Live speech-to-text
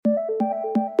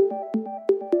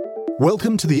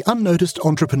Welcome to The Unnoticed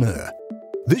Entrepreneur.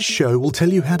 This show will tell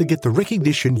you how to get the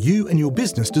recognition you and your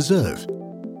business deserve.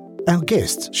 Our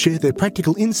guests share their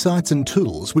practical insights and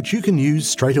tools which you can use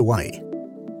straight away.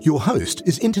 Your host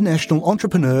is international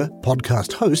entrepreneur,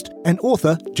 podcast host, and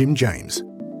author Jim James.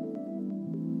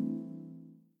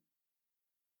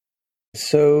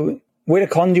 So we're a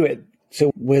conduit.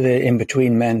 So we're the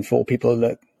in-between men for people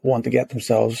that want to get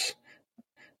themselves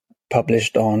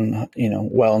published on,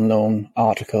 well-known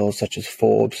articles such as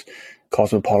Forbes,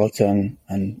 Cosmopolitan,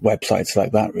 and websites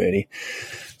like that, really.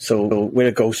 So we're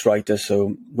a ghostwriter.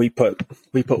 So we put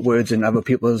words in other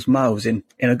people's mouths in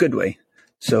a good way.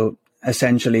 So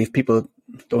essentially, if people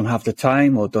don't have the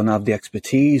time or don't have the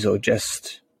expertise or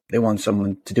just they want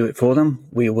someone to do it for them,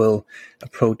 we will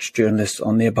approach journalists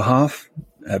on their behalf,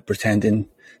 pretending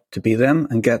to be them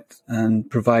and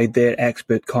provide their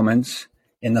expert comments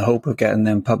in the hope of getting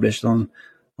them published on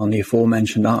the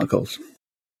aforementioned articles.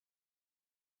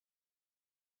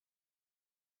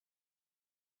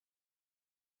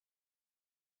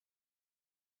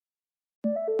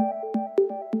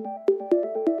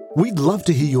 We'd love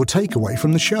to hear your takeaway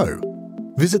from the show.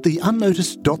 Visit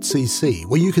theunnoticed.cc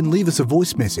where you can leave us a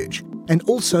voice message and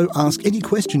also ask any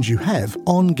questions you have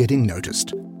on getting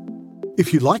noticed.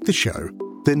 If you like the show,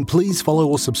 then please follow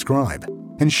or subscribe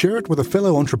and share it with a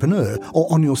fellow entrepreneur or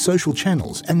on your social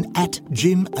channels and at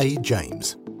Jim A.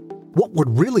 James. What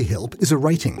would really help is a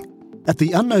rating. At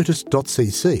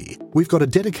theunnoticed.cc, we've got a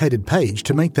dedicated page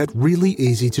to make that really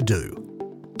easy to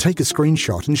do. Take a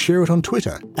screenshot and share it on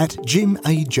Twitter at Jim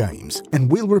A. James,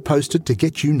 and we'll repost it to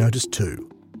get you noticed too.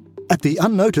 At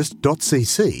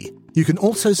theunnoticed.cc, you can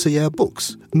also see our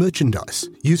books, merchandise,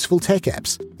 useful tech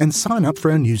apps, and sign up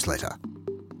for our newsletter.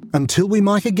 Until we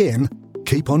mic again,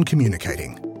 keep on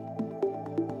communicating.